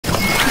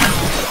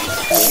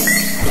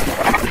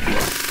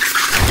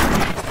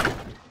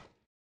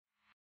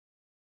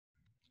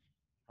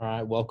All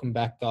right, welcome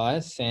back,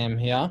 guys. Sam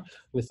here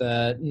with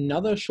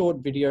another short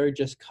video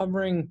just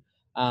covering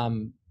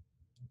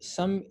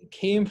some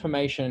key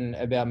information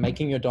about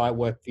making your diet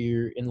work for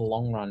you in the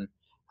long run.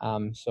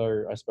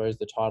 So I suppose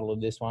the title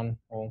of this one,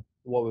 or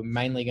what we're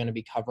mainly going to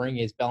be covering,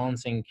 is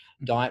balancing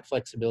diet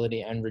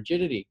flexibility and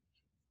rigidity.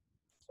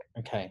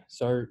 Okay,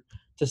 so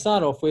to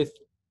start off with,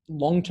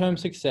 long-term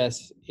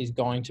success is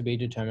going to be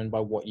determined by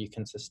what you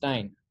can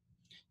sustain.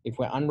 If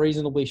we're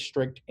unreasonably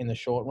strict in the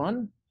short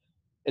run,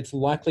 it's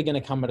likely going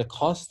to come at a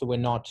cost that we're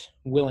not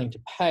willing to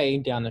pay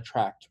down the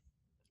track,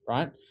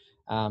 right?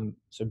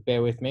 So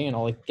bear with me and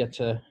I'll get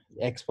to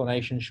the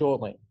explanation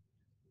shortly.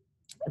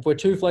 If we're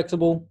too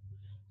flexible,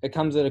 it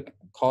comes at a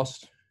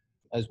cost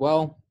as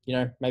well. You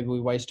know, maybe we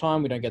waste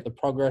time, we don't get the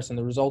progress and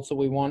the results that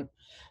we want.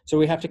 So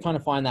we have to kind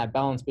of find that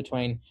balance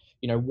between,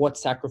 you know, what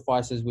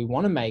sacrifices we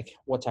want to make,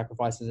 what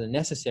sacrifices are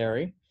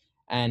necessary,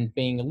 and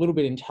being a little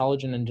bit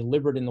intelligent and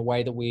deliberate in the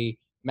way that we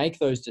make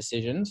those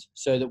decisions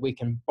so that we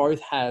can both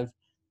have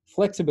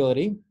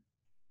flexibility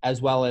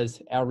as well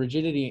as our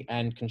rigidity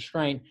and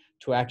constraint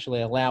to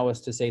actually allow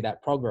us to see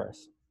that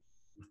progress.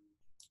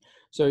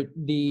 So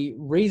the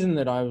reason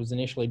that I was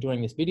initially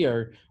doing this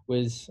video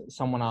was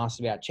someone asked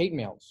about cheat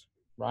meals,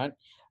 right?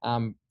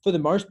 For the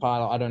most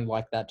part, I don't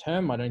like that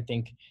term. I don't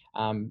think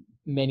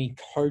many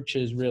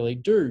coaches really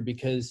do,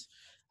 because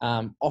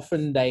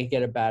often they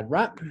get a bad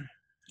rap.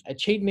 A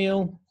cheat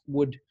meal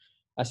would,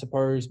 I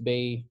suppose,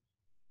 be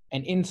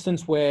an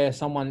instance where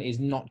someone is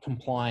not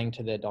complying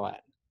to their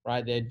diet,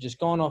 right? They're just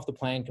gone off the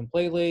plan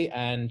completely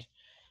and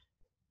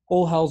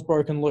all hell's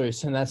broken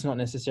loose, and that's not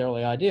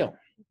necessarily ideal.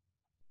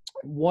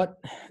 What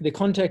the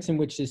context in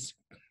which this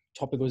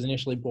topic was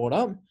initially brought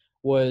up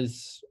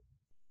was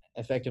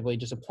effectively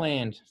just a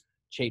planned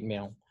cheat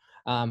meal,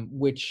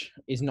 which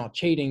is not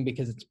cheating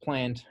because it's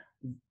planned.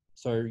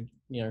 So,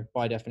 you know,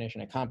 by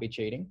definition, it can't be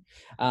cheating.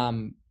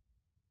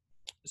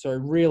 So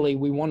really,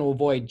 we want to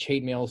avoid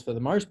cheat meals for the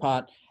most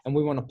part, and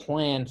we want to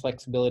plan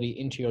flexibility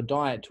into your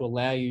diet to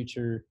allow you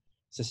to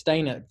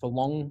sustain it for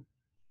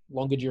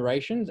longer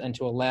durations and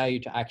to allow you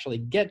to actually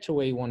get to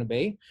where you want to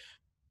be.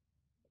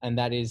 And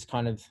that is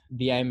kind of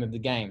the aim of the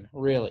game,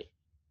 really.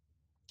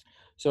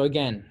 So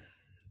again,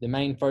 the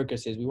main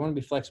focus is we want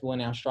to be flexible in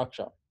our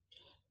structure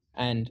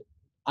and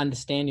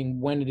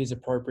understanding when it is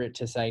appropriate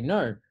to say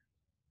no.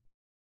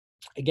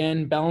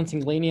 Again,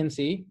 balancing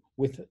leniency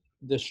with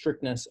the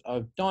strictness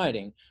of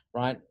dieting,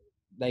 right?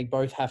 They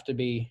both have to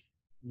be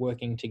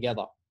working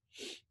together.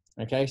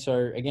 Okay,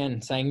 so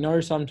again, saying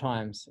no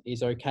sometimes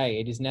is okay.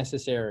 It is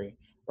necessary,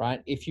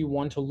 right? If you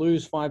want to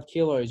lose 5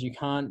 kilos, you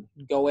can't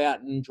go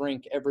out and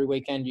drink every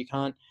weekend. You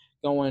can't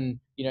go and,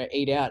 you know,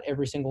 eat out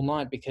every single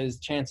night, because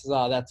chances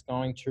are that's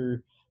going to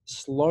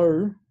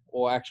slow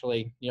or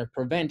actually, you know,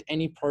 prevent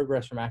any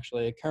progress from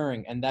actually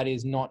occurring. And that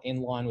is not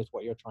in line with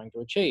what you're trying to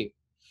achieve.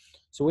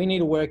 So we need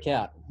to work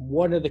out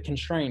what are the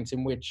constraints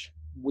in which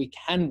we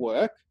can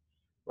work,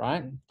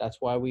 right? That's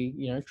why we,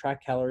 you know,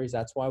 track calories.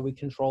 That's why we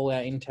control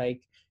our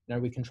intake. You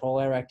know, we control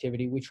our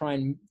activity. We try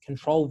and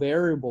control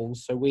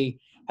variables so we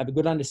have a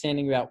good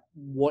understanding about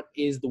what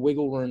is the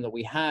wiggle room that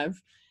we have.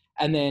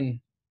 And then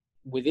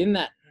within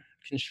that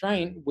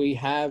constraint, we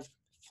have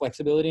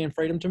flexibility and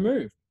freedom to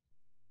move,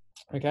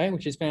 okay,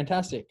 which is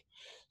fantastic.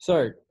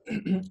 So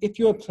if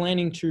you're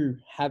planning to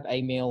have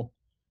a meal,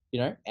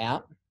 you know,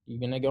 out, you're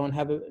going to go and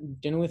have a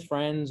dinner with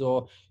friends,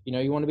 or, you know,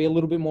 you want to be a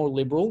little bit more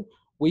liberal,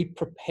 we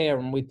prepare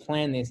and we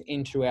plan this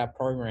into our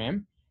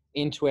program,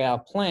 into our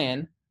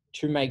plan,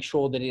 to make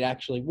sure that it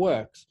actually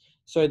works,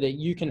 so that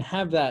you can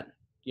have that,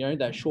 you know,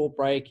 that short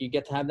break, you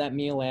get to have that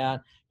meal out,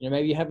 you know,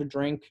 maybe you have a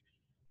drink,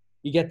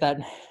 you get that,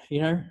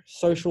 you know,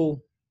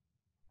 social,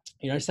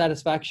 you know,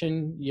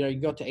 satisfaction, you know, you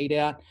got to eat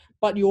out,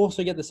 but you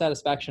also get the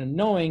satisfaction of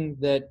knowing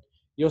that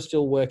you're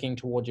still working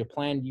towards your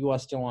plan, you are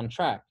still on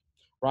track,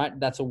 right?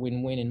 That's a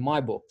win-win in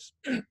my books.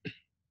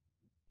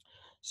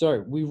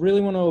 So we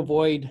really want to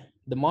avoid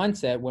the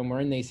mindset when we're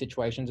in these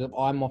situations of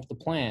I'm off the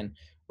plan,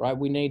 right?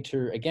 We need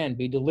to, again,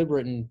 be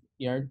deliberate and,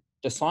 you know,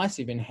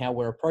 decisive in how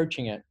we're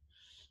approaching it.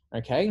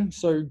 Okay,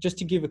 so just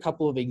to give a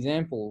couple of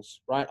examples,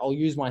 right? I'll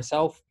use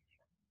myself.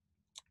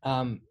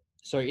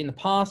 So in the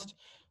past,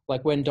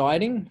 like when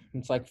dieting,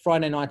 it's like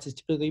Friday nights is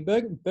typically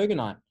burger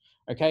night.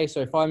 Okay, so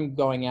if I'm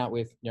going out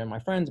with, you know, my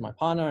friends, my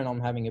partner, and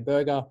I'm having a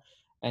burger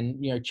and,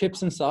 you know,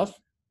 chips and stuff,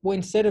 well,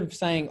 instead of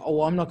saying,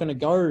 oh, I'm not going to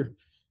go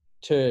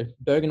to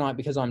burger night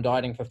because I'm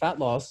dieting for fat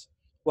loss,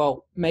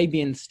 well, maybe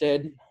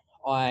instead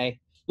I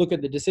look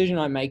at the decision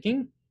I'm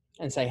making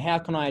and say, how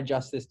can I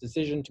adjust this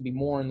decision to be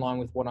more in line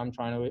with what I'm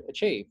trying to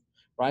achieve,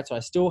 right? So I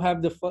still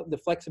have the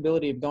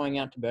flexibility of going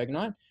out to burger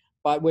night,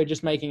 but we're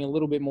just making it a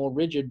little bit more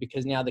rigid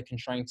because now the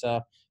constraints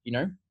are, you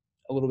know,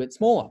 a little bit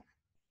smaller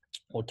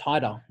or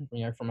tighter,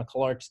 you know, from a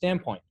caloric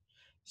standpoint.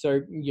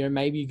 So, you know,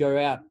 maybe you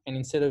go out and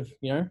instead of,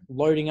 you know,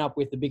 loading up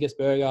with the biggest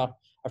burger,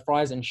 a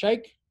fries and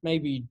shake,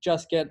 maybe you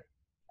just get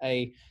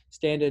a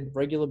standard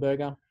regular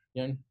burger,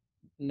 you know,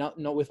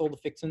 not with all the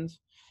fixins.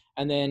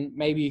 And then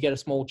maybe you get a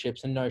small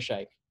chips and no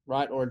shake,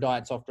 right? Or a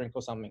diet soft drink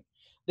or something.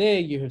 there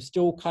you have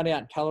still cut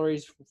out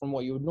calories from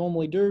what you would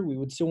normally do. We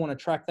would still want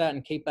to track that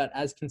and keep that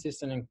as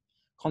consistent and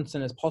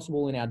constant as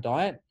possible in our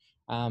diet.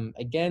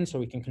 Again, so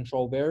we can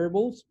control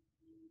variables,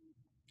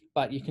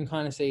 but you can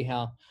kind of see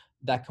how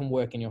that can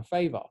work in your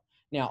favor.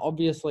 Now,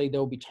 obviously, there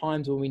will be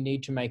times when we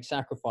need to make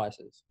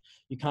sacrifices.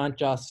 You can't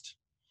just,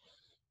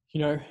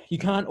 you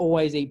can't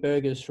always eat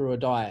burgers through a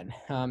diet.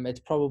 It's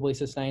probably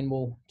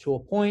sustainable to a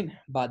point,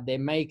 but there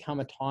may come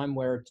a time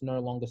where it's no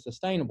longer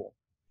sustainable.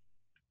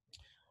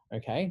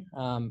 Okay.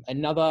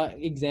 Another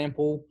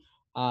example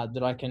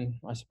that I can,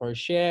 I suppose,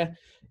 share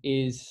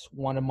is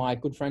one of my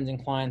good friends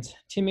and clients,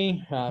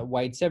 Timmy,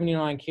 weighed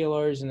 79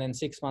 kilos, and then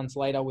 6 months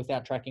later,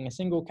 without tracking a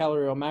single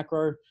calorie or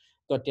macro,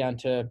 got down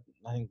to,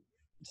 I think,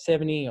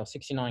 70 or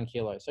 69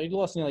 kilos. So he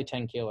lost nearly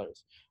 10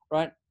 kilos,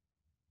 right?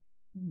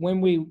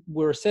 When we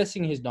were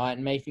assessing his diet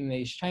and making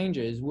these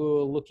changes, we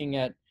were looking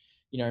at,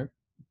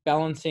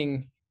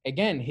 balancing,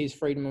 again, his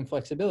freedom and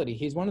flexibility.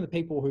 He's one of the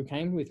people who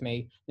came with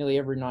me nearly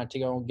every night to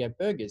go and get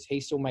burgers. He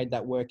still made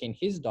that work in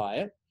his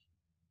diet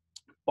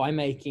by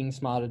making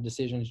smarter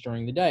decisions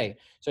during the day.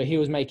 So he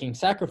was making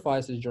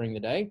sacrifices during the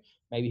day.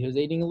 Maybe he was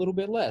eating a little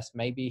bit less.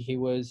 Maybe he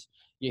was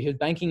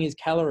banking his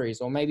calories,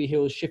 or maybe he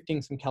was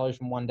shifting some calories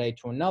from one day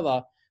to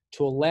another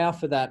to allow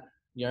for that,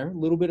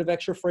 little bit of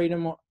extra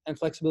freedom and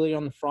flexibility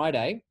on the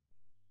Friday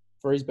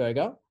for his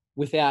burger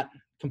without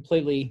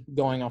completely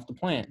going off the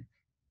plan,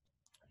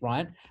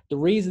 right? The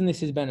reason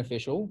this is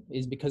beneficial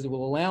is because it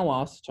will allow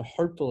us to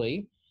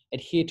hopefully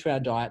adhere to our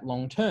diet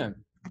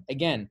long-term.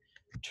 Again,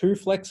 too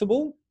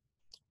flexible,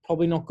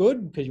 probably not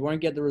good because you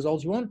won't get the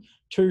results you want.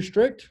 Too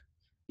strict,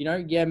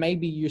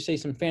 maybe you see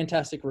some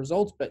fantastic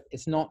results, but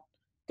it's not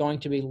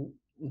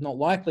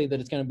likely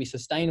that it's going to be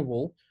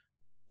sustainable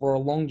for a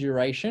long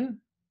duration.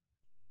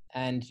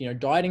 And,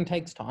 dieting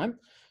takes time.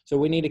 So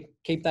we need to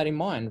keep that in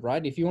mind,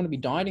 right? If you want to be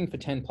dieting for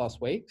 10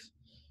 plus weeks,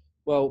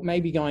 well,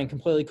 maybe going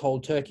completely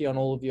cold turkey on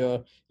all of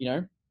your,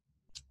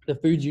 the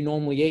foods you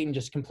normally eat and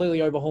just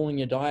completely overhauling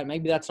your diet,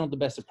 maybe that's not the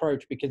best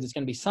approach because it's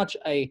going to be such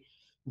a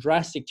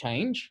drastic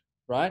change,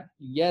 right?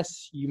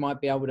 Yes, you might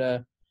be able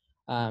to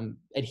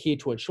adhere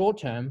to it short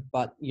term,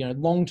 but,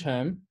 long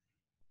term,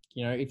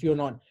 if you're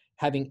not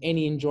having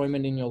any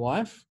enjoyment in your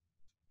life,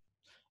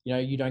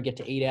 you don't get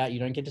to eat out, you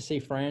don't get to see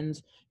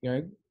friends,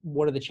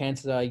 what are the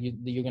chances that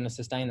you're going to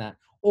sustain that?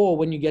 Or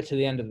when you get to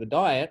the end of the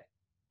diet,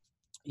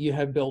 you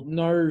have built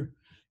no,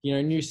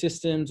 new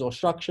systems or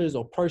structures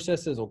or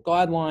processes or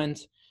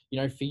guidelines,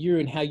 for you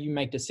and how you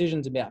make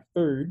decisions about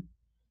food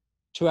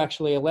to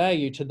actually allow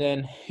you to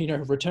then,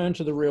 return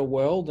to the real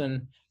world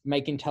and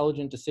make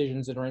intelligent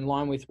decisions that are in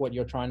line with what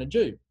you're trying to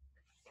do.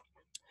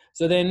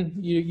 So then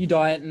you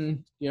diet,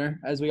 and,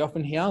 as we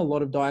often hear, a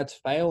lot of diets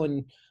fail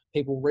and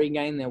people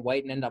regain their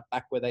weight and end up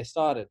back where they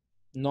started.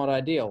 Not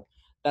ideal.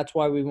 That's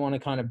why we want to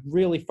kind of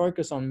really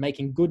focus on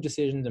making good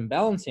decisions and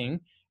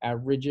balancing our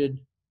rigid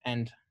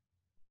and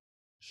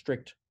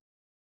strict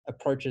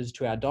approaches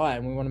to our diet,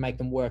 and we want to make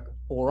them work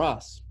for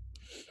us.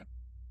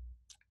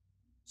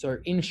 So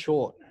in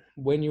short,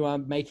 when you are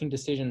making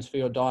decisions for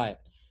your diet,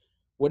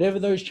 whatever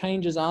those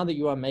changes are that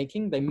you are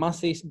making, they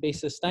must be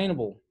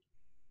sustainable.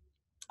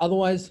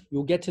 Otherwise,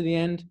 you'll get to the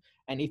end,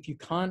 and if you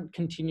can't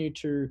continue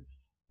to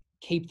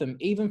keep them,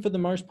 even for the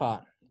most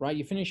part, right?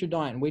 You finish your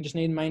diet, and we just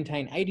need to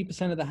maintain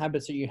 80% of the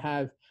habits that you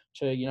have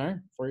to,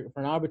 for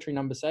an arbitrary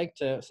number's sake,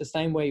 to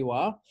sustain where you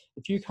are.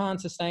 If you can't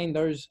sustain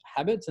those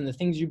habits and the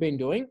things you've been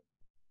doing,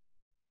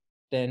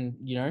 then,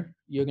 you're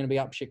going to be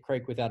up shit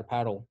creek without a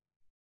paddle,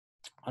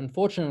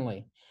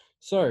 unfortunately.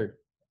 So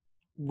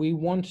we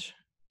want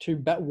to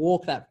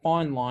walk that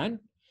fine line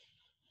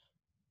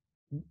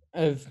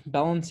of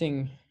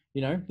balancing,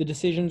 the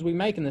decisions we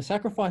make and the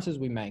sacrifices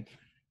we make,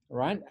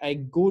 right? A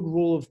good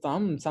rule of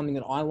thumb, and something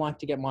that I like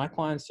to get my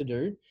clients to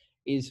do,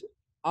 is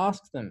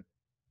ask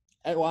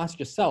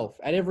yourself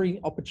at every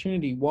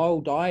opportunity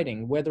while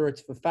dieting, whether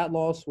it's for fat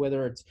loss,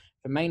 whether it's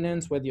for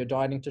maintenance, whether you're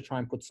dieting to try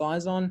and put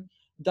size on,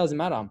 it doesn't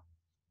matter.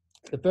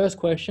 The first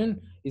question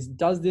is,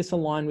 does this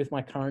align with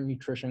my current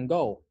nutrition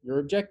goal, your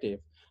objective?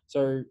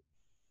 So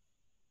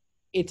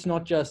it's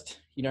not just,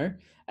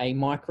 a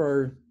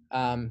micro,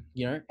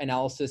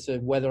 analysis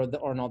of whether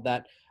or not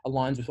that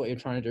aligns with what you're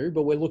trying to do,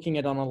 but we're looking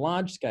at on a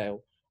large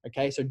scale.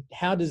 Okay, so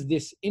how does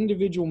this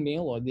individual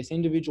meal or this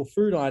individual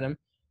food item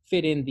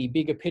fit in the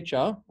bigger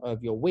picture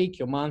of your week,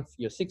 your month,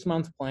 your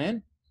 6-month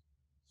plan?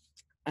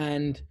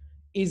 And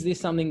is this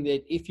something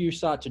that if you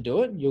start to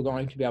do it, you're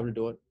going to be able to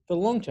do it for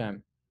the long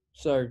term?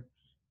 So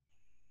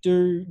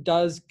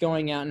does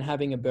going out and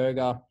having a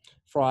burger,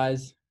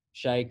 fries,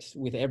 shakes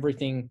with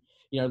everything,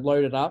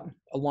 loaded up,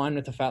 align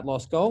with the fat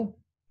loss goal?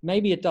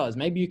 Maybe it does.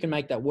 Maybe you can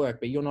make that work,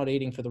 but you're not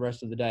eating for the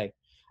rest of the day.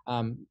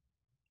 Can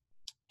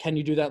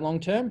you do that long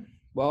term?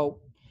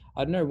 Well,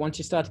 I don't know. Once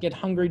you start to get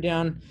hungry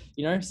down,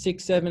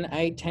 6, 7,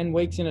 8, 10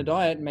 weeks in a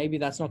diet, maybe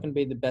that's not going to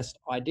be the best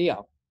idea.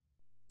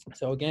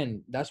 So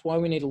again, that's why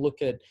we need to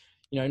look at,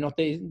 not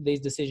these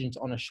decisions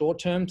on a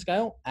short-term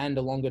scale and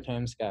a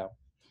longer-term scale,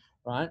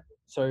 right?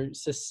 So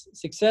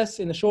success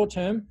in the short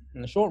term,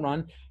 in the short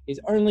run, is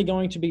only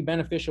going to be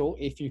beneficial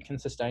if you can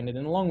sustain it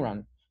in the long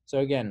run. So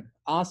again,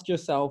 ask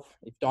yourself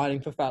if dieting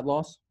for fat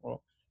loss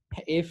or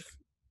if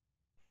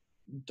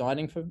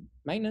dieting for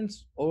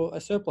maintenance or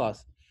a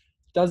surplus,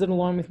 does it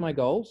align with my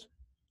goals?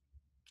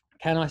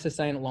 Can I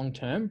sustain it long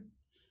term?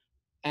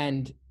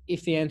 And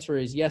if the answer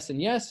is yes and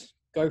yes,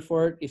 go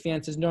for it. If the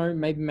answer is no,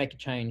 maybe make a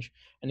change.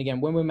 And again,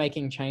 when we're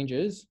making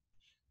changes,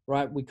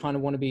 right, we kind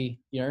of want to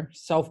be,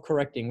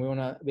 self-correcting. We want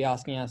to be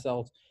asking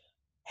ourselves,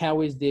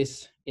 how is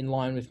this in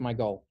line with my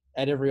goal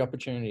at every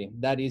opportunity?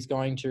 That is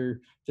going to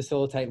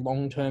facilitate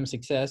long-term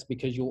success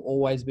because you'll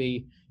always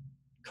be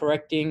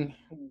correcting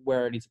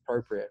where it is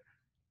appropriate.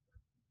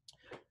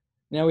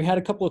 Now, we had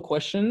a couple of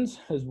questions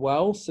as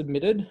well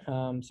submitted.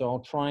 So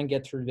I'll try and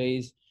get through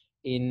these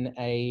in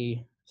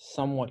a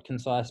somewhat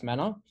concise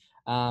manner.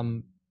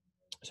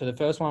 So the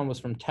first one was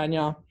from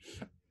Tanya,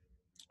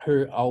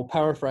 who I'll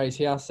paraphrase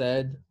here,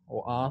 said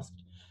or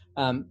asked,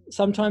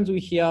 sometimes we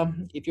hear,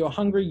 if you're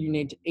hungry, you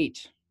need to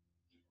eat.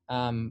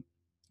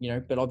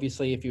 But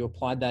obviously if you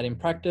applied that in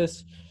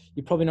practice,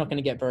 you're probably not going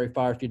to get very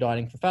far if you're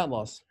dieting for fat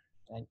loss.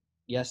 And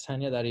yes,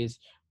 Tanya, that is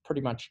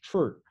pretty much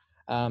true.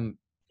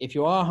 If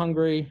you are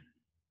hungry,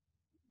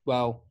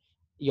 well,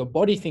 your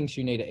body thinks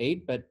you need to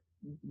eat, but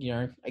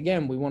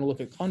again, we want to look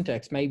at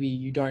context. Maybe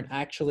you don't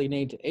actually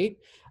need to eat.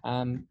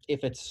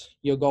 If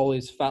your goal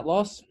is fat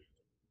loss,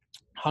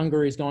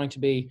 hunger is going to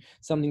be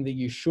something that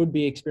you should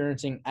be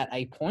experiencing at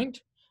a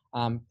point,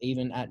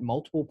 even at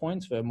multiple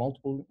points for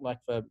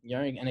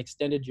an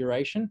extended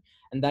duration,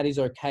 and that is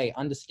okay.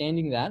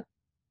 Understanding that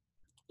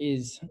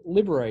is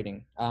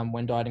liberating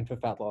when dieting for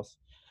fat loss.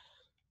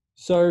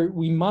 So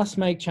we must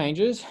make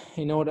changes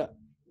in order,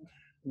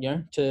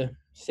 to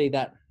see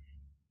that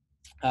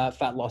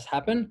fat loss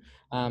happen.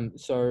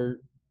 So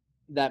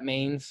that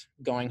means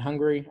going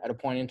hungry at a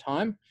point in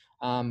time.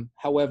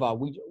 However,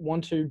 we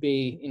want to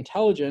be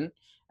intelligent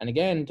and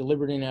again,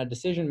 deliberate in our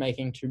decision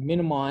making to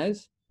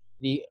minimize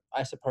the,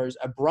 I suppose,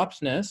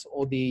 abruptness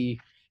or the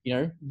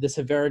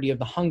severity of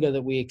the hunger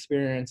that we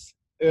experience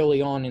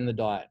early on in the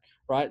diet,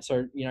 right?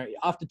 So,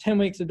 after 10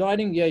 weeks of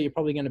dieting, yeah, you're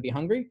probably going to be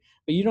hungry,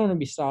 but you don't want to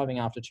be starving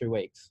after 2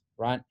 weeks,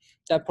 right?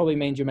 That probably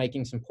means you're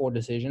making some poor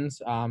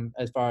decisions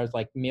as far as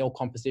like meal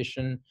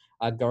composition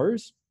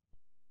goes.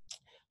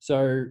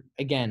 So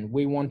again,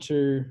 we want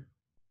to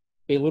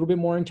be a little bit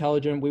more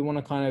intelligent. We want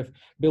to kind of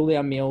build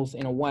our meals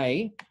in a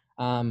way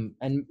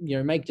and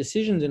make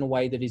decisions in a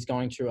way that is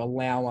going to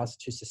allow us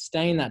to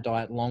sustain that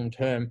diet long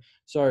term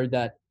so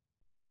that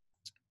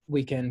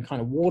we can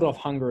kind of ward off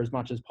hunger as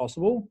much as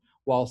possible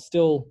while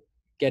still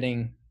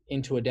getting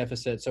into a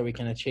deficit so we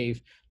can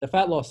achieve the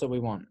fat loss that we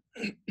want.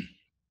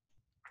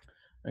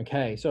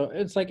 Okay, so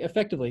it's like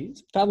effectively,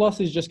 fat loss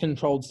is just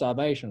controlled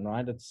starvation,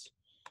 right? It's,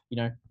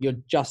 you're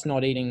just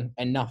not eating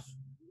enough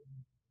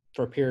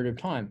for a period of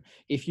time.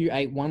 If you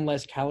ate one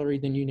less calorie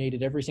than you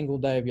needed every single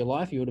day of your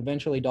life, you would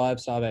eventually die of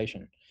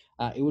starvation.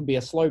 It would be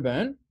a slow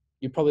burn.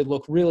 You'd probably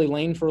look really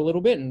lean for a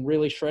little bit and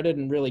really shredded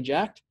and really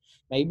jacked,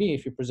 maybe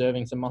if you're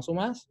preserving some muscle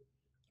mass,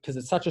 because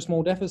it's such a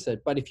small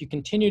deficit. But if you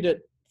continued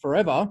it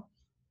forever,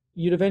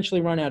 you'd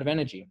eventually run out of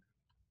energy.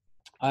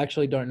 I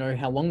actually don't know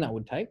how long that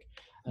would take,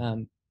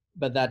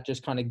 but that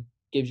just kind of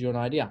gives you an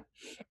idea.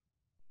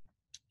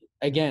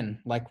 Again,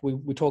 like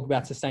we talk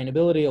about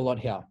sustainability a lot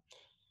here.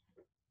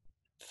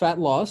 Fat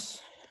loss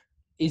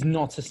is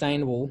not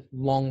sustainable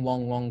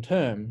long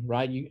term,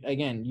 right?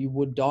 You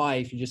would die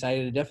if you just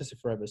ate at a deficit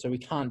forever. So we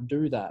can't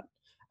do that.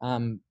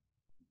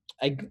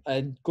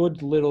 A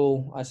good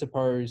little, I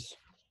suppose,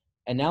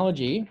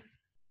 analogy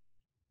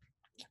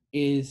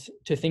is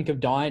to think of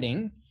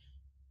dieting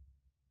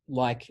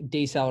like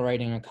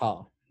decelerating a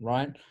car,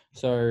 right?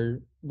 So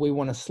we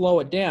want to slow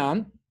it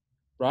down,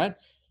 right?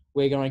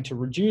 We're going to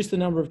reduce the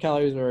number of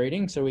calories we're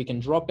eating so we can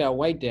drop our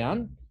weight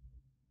down,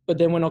 but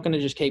then we're not going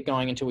to just keep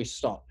going until we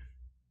stop,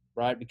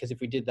 right? Because if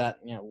we did that,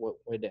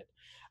 we're dead.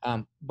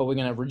 But we're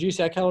going to reduce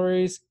our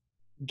calories,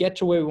 get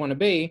to where we want to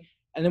be,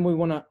 and then we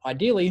want to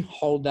ideally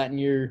hold that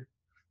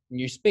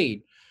new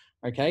speed,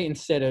 okay?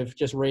 Instead of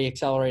just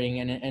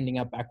re-accelerating and ending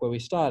up back where we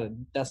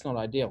started. That's not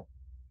ideal.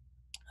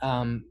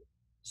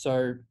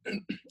 So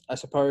I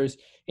suppose,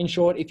 in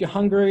short, if you're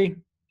hungry,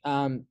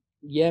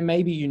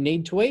 maybe you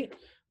need to eat,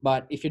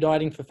 but if you're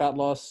dieting for fat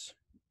loss,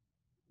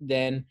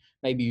 then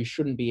maybe you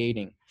shouldn't be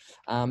eating.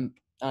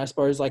 I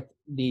suppose like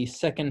the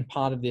second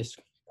part of this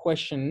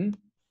question,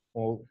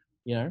 or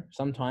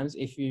sometimes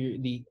if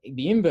the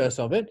inverse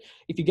of it,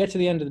 if you get to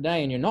the end of the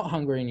day and you're not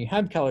hungry and you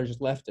have calories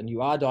left and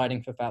you are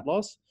dieting for fat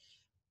loss,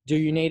 do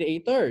you need to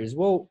eat those?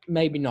 Well,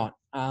 maybe not.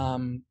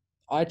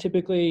 I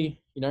typically,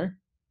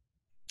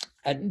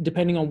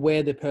 depending on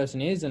where the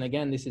person is, and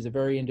again, this is a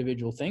very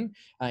individual thing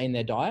in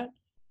their diet.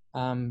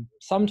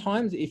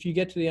 Sometimes if you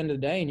get to the end of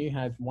the day and you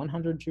have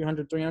 100,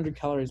 200, 300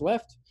 calories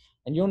left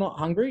and you're not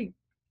hungry,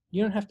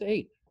 you don't have to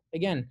eat.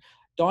 Again,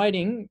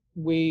 dieting,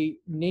 we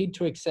need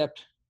to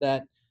accept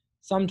that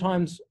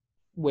sometimes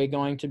we're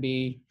going to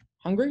be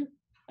hungry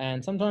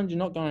and sometimes you're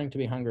not going to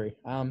be hungry.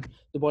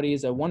 The body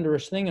is a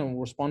wondrous thing and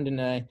will respond in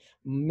a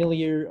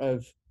milieu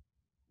of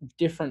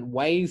different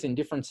ways in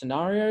different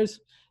scenarios.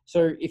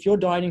 So if you're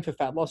dieting for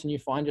fat loss and you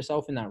find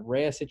yourself in that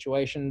rare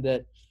situation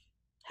that,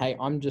 hey,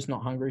 I'm just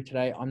not hungry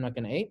today, I'm not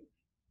going to eat,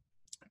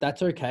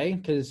 that's okay,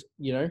 because,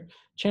 you know,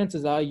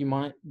 chances are you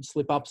might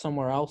slip up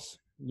somewhere else.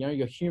 You know,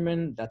 you're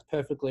human, that's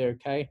perfectly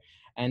okay.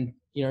 And,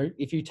 you know,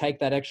 if you take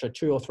that extra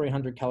 200 or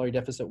 300 calorie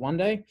deficit one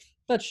day,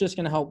 that's just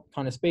going to help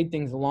kind of speed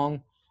things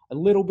along a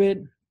little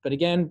bit. But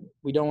again,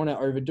 we don't want to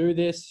overdo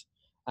this.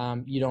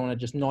 You don't want to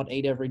just not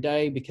eat every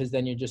day, because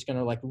then you're just going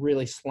to like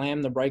really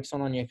slam the brakes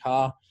on your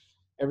car.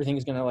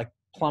 Everything's going to like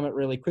plummet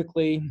really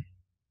quickly.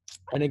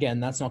 And again,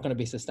 that's not going to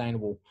be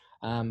sustainable.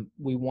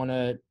 We want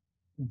to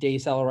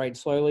decelerate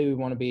slowly. We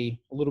want to be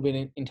a little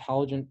bit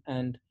intelligent,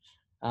 and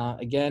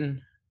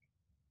again,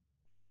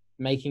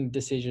 making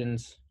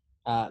decisions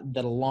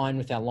that align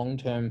with our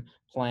long-term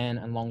plan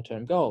and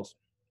long-term goals.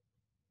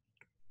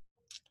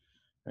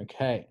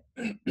 Okay.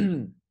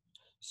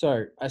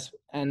 So,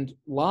 and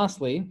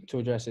lastly, to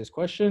address this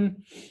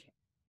question,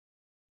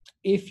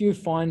 if you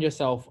find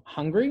yourself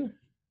hungry,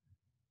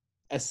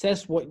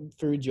 assess what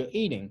foods you're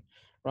eating,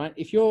 right?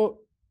 If you're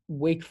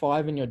week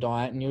 5 in your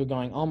diet and you're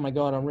going, oh my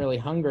God, I'm really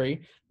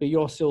hungry, but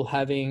you're still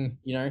having,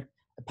 you know,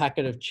 a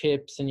packet of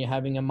chips and you're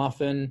having a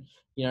muffin,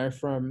 you know,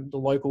 from the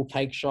local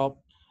cake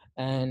shop,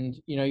 and,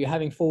 you know, you're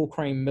having full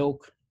cream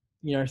milk,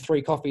 you know,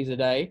 3 coffees a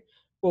day,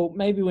 well,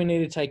 maybe we need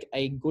to take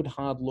a good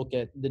hard look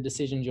at the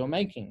decisions you're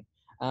making.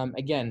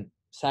 Again,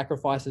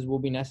 sacrifices will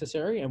be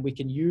necessary, and we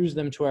can use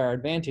them to our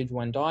advantage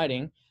when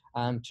dieting,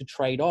 to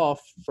trade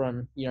off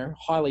from, you know,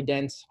 highly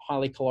dense,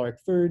 highly caloric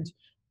foods,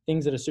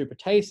 things that are super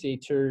tasty,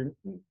 to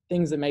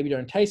things that maybe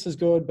don't taste as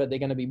good, but they're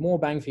going to be more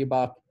bang for your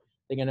buck.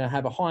 They're going to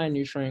have a higher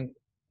nutrient,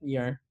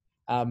 you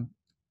know,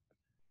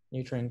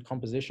 nutrient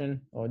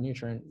composition, or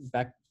nutrient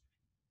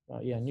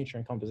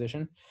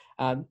composition,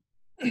 and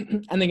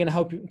they're going to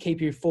help you keep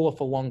you fuller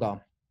for longer,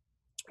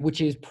 which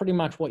is pretty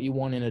much what you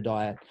want in a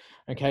diet.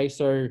 Okay,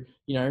 so,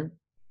 you know,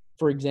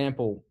 for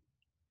example,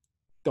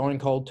 going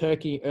cold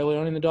turkey early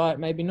on in the diet,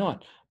 maybe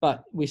not,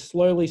 but we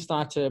slowly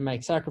start to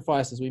make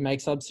sacrifices. We make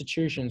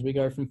substitutions. We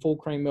go from full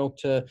cream milk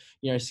to,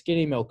 you know,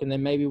 skinny milk. And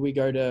then maybe we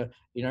go to,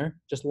 you know,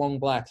 just long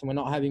blacks, and we're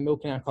not having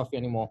milk in our coffee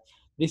anymore.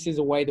 This is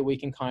a way that we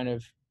can kind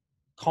of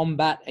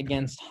combat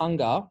against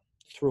hunger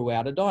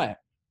throughout a diet.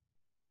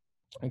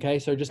 Okay.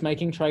 So just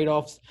making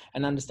trade-offs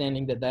and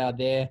understanding that they are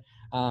there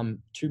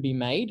to be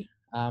made,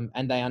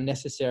 and they are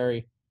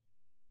necessary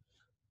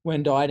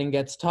when dieting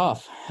gets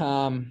tough.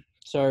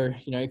 So,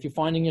 you know, if you're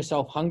finding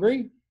yourself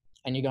hungry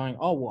and you're going,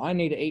 oh, well, I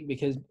need to eat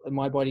because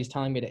my body's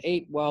telling me to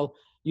eat, well,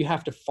 you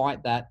have to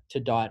fight that to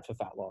diet for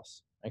fat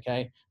loss.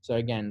 Okay. So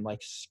again,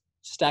 like,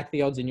 stack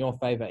the odds in your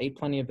favor. Eat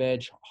plenty of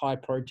veg, high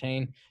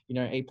protein, you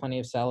know, eat plenty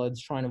of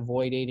salads. Try and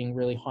avoid eating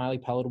really highly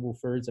palatable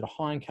foods that are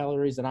high in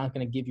calories, that aren't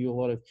going to give you a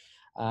lot of,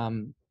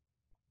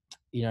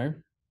 you know,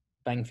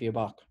 bang for your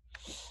buck.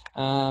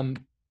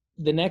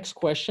 The next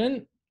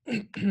question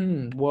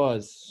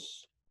was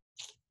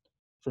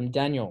from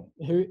Daniel,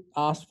 who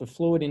asked for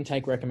fluid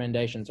intake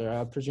recommendations. So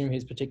I presume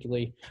he's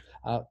particularly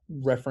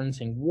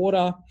referencing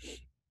water.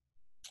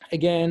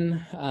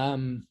 Again,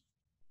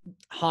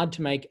 hard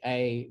to make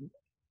a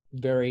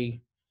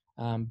very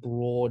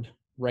broad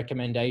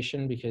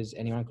recommendation, because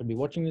anyone could be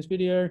watching this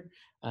video,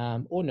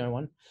 or no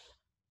one.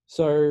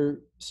 So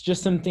it's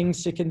just some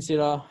things to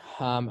consider,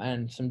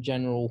 and some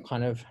general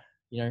kind of,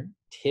 you know,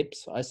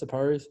 tips, I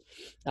suppose,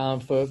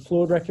 for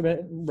fluid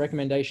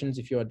recommendations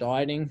if you're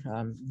dieting,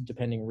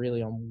 depending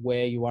really on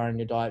where you are in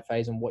your diet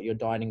phase and what you're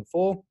dieting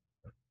for.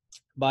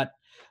 But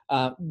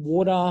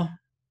water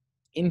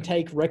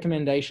intake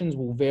recommendations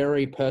will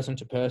vary person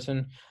to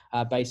person,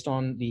 based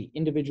on the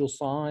individual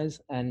size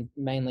and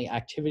mainly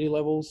activity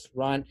levels,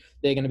 right?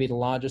 They're going to be the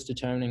largest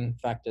determining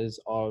factors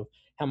of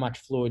how much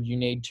fluid you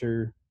need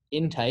to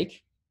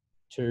intake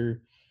to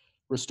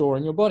restore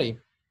in your body.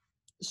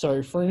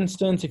 So for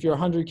instance, if you're a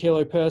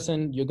 100-kilo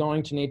person, you're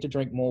going to need to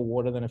drink more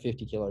water than a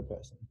 50-kilo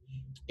person.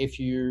 If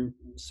you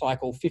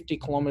cycle 50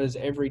 kilometers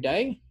every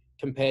day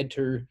compared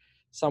to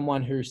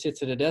someone who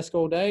sits at a desk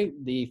all day,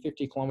 the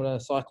 50-kilometer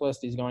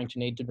cyclist is going to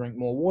need to drink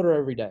more water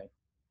every day.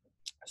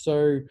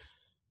 So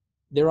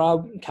there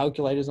are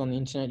calculators on the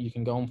internet. You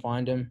can go and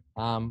find them.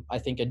 I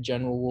think a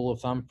general rule of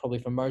thumb, probably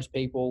for most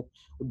people,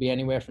 would be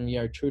anywhere from, you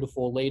know, 2 to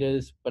 4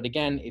 liters. But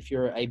again, if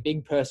you're a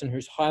big person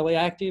who's highly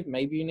active,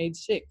 maybe you need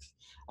 6.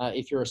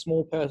 If you're a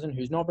small person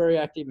who's not very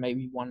active,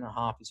 maybe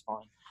 1.5 is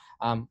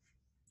fine.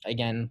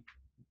 Again,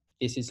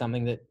 this is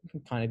something that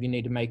kind of you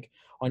need to make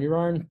on your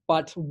own,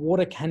 but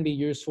water can be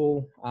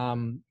useful,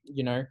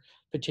 you know,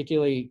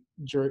 particularly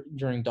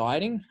during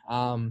dieting.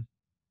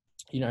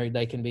 You know,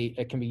 it can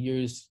be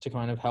used to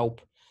kind of help,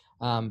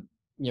 you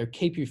know,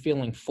 keep you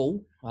feeling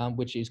full,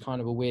 which is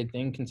kind of a weird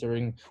thing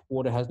considering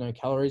water has no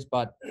calories.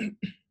 But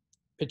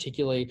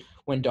particularly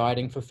when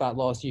dieting for fat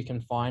loss, you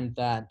can find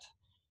that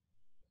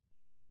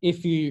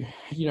if you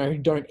know,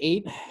 don't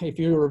eat, if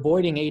you're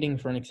avoiding eating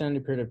for an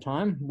extended period of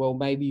time, well,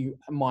 maybe you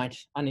might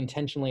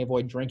unintentionally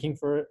avoid drinking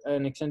for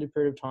an extended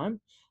period of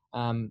time.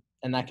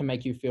 And that can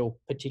make you feel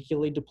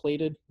particularly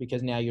depleted,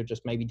 because now you're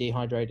just maybe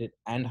dehydrated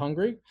and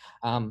hungry.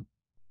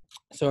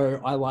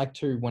 So I like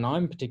to, when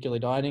I'm particularly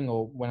dieting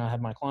or when I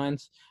have my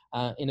clients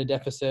in a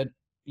deficit,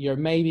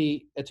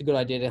 maybe it's a good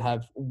idea to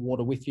have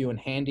water with you and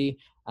handy,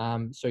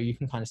 so you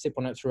can kind of sip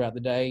on it throughout the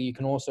day. You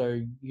can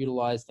also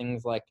utilize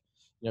things like,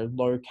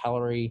 low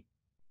calorie,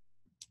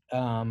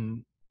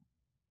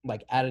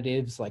 like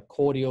additives, like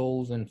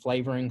cordials and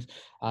flavorings.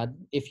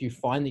 If you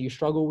find that you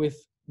struggle with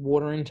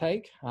water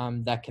intake,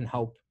 that can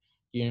help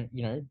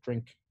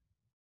drink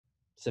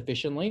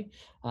sufficiently.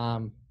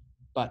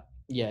 But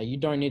yeah, you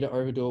don't need to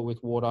overdo it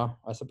with water.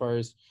 I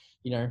suppose,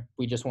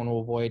 we just want to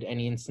avoid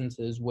any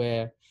instances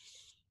where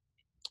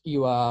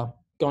you are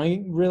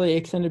going really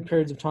extended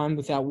periods of time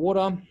without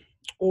water,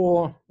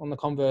 or on the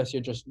converse,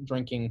 you're just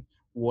drinking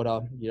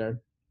water,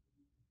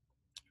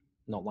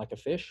 not like a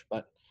fish,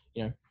 but,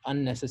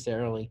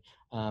 unnecessarily,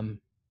 um,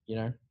 you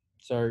know.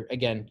 So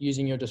again,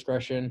 using your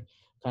discretion,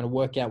 kind of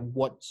work out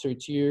what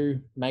suits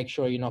you, make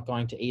sure you're not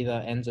going to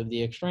either ends of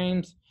the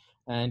extremes,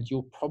 and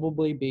you'll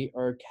probably be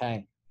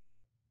okay.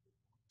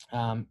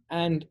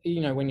 And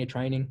when you're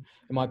training,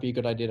 it might be a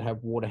good idea to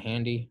have water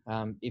handy.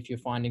 If you're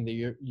finding that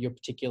you're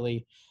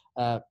particularly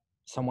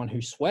someone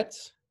who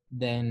sweats,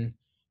 then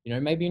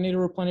maybe you need to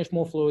replenish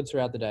more fluids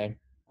throughout the day.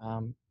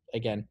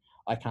 Again,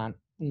 I can't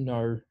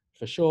know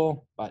for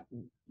sure, but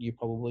you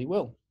probably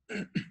will.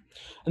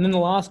 And then the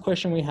last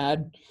question we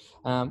had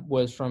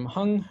was from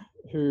Hung,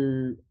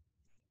 who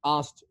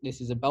asked,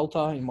 this is a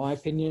belter in my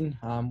opinion,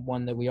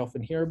 one that we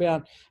often hear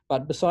about,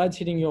 but besides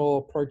hitting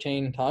your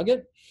protein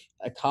target,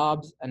 are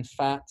carbs and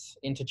fats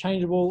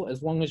interchangeable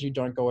as long as you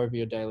don't go over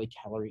your daily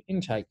calorie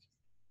intake?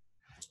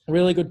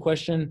 Really good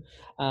question.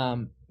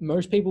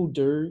 Most people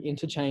do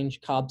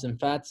interchange carbs and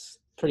fats.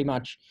 Pretty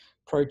much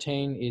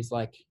protein is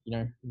like,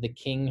 the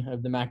king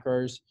of the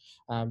macros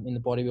in the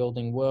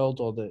bodybuilding world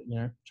or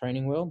the,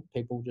 training world.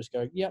 People just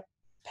go, yep,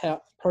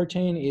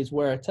 protein is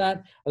where it's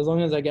at. As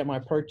long as I get my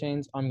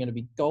proteins, I'm going to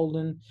be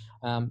golden.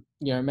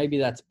 Maybe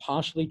that's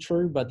partially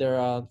true, but there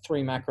are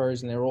 3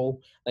 macros and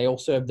they all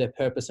serve their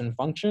purpose and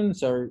function.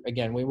 So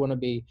again, we want to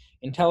be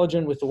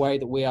intelligent with the way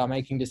that we are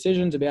making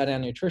decisions about our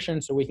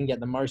nutrition so we can get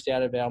the most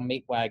out of our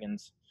meat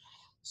wagons.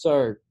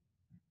 So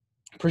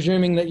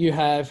presuming that you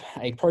have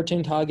a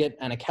protein target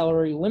and a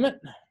calorie limit,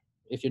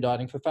 if you're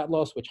dieting for fat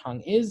loss, which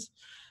Hung is,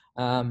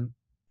 I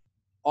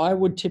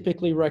would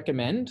typically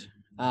recommend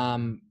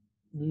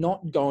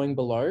not going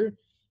below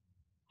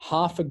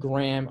 0.5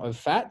 gram of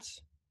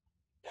fats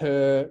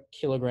per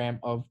kilogram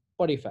of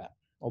body fat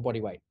or body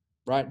weight,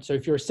 right? So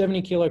if you're a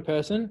 70 kilo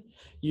person,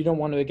 you don't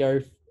want to go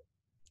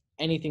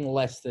anything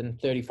less than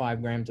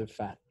 35 grams of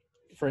fat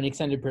for an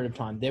extended period of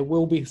time. There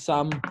will be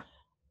some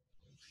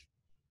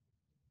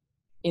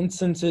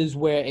instances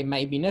where it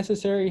may be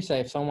necessary.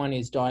 Say if someone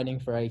is dieting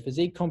for a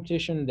physique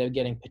competition, they're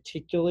getting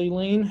particularly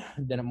lean,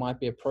 then it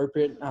might be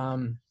appropriate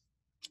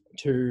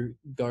to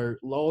go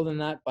lower than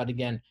that. But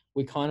again,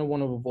 we kind of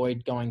want to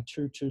avoid going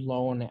too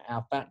low on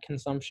our fat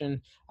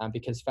consumption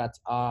because fats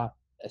are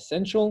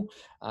essential.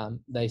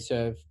 They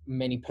serve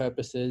many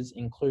purposes,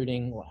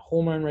 including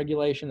hormone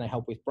regulation. They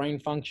help with brain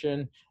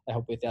function. They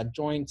help with our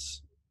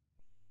joints.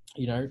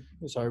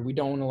 So we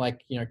don't want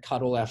to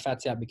cut all our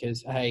fats out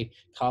because, hey,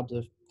 carbs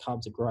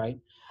are great.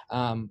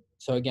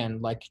 So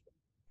again,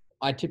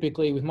 I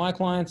typically with my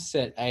clients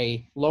set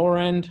a lower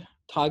end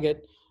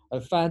target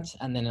of fats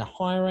and then a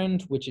higher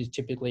end, which is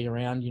typically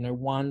around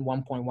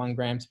 1.1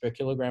 grams per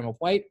kilogram of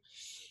weight.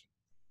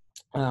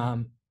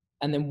 And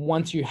then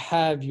once you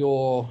have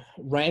your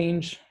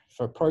range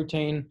for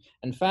protein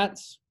and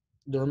fats,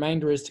 the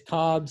remainder is to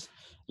carbs.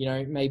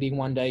 Maybe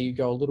one day you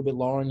go a little bit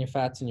lower on your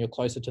fats and you're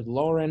closer to the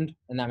lower end,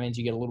 and that means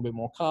you get a little bit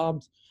more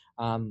carbs.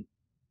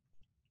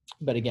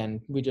 But again,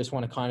 we just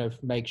want to kind of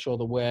make sure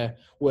that we're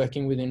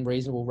working within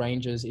reasonable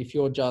ranges. If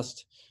you're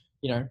just,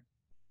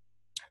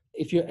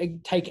 if you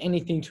take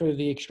anything to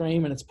the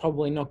extreme, and it's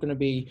probably not going to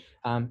be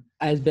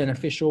as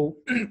beneficial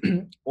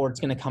or it's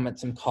going to come at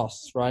some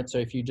costs, right? So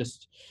if you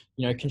just,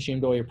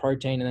 consumed all your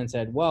protein and then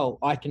said, well,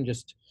 I can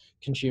just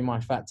consume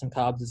my fats and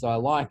carbs as I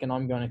like, and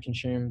I'm going to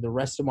consume the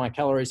rest of my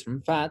calories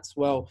from fats,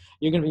 well,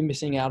 you're going to be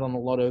missing out on a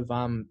lot of,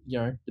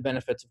 the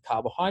benefits of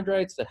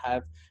carbohydrates that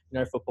have,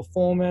 for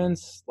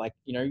performance,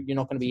 you're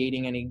not going to be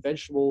eating any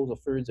vegetables or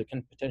foods that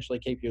can potentially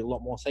keep you a lot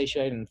more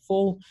satiated and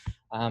full.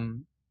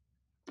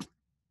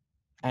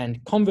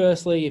 And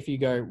conversely, if you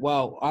go,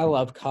 well, I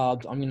love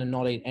carbs, I'm going to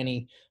not eat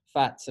any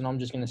fats and I'm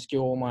just going to skew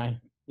all my,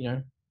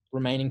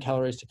 remaining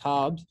calories to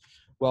carbs.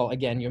 Well,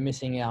 again, you're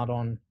missing out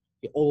on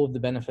all of the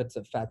benefits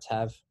that fats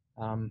have.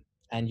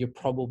 And you're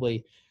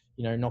probably,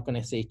 not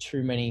going to see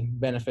too many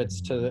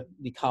benefits to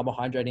the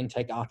carbohydrate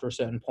intake after a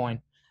certain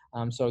point.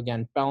 So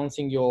again,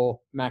 balancing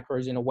your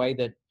macros in a way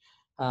that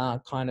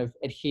kind of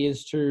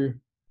adheres to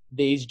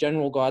these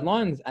general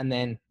guidelines and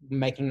then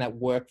making that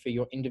work for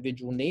your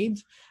individual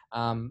needs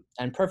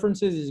and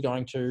preferences is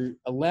going to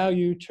allow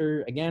you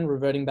to, again,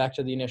 reverting back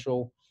to the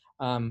initial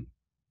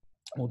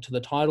or to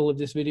the title of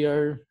this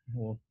video,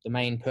 or the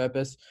main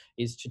purpose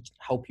is to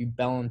help you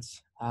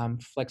balance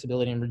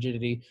flexibility and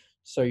rigidity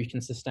so you can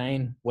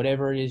sustain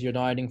whatever it is you're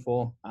dieting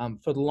for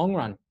the long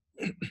run.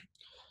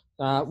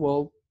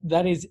 Well,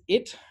 that is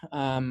it.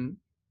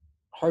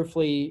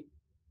 Hopefully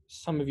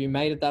some of you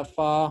made it that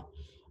far.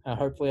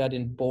 Hopefully I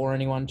didn't bore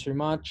anyone too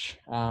much.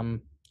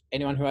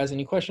 Anyone who has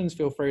any questions,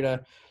 feel free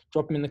to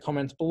drop them in the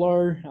comments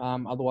below.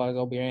 Otherwise,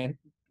 I'll be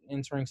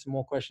answering some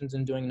more questions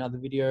and doing another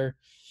video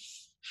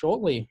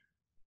shortly.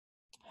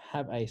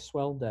 Have a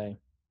swell day.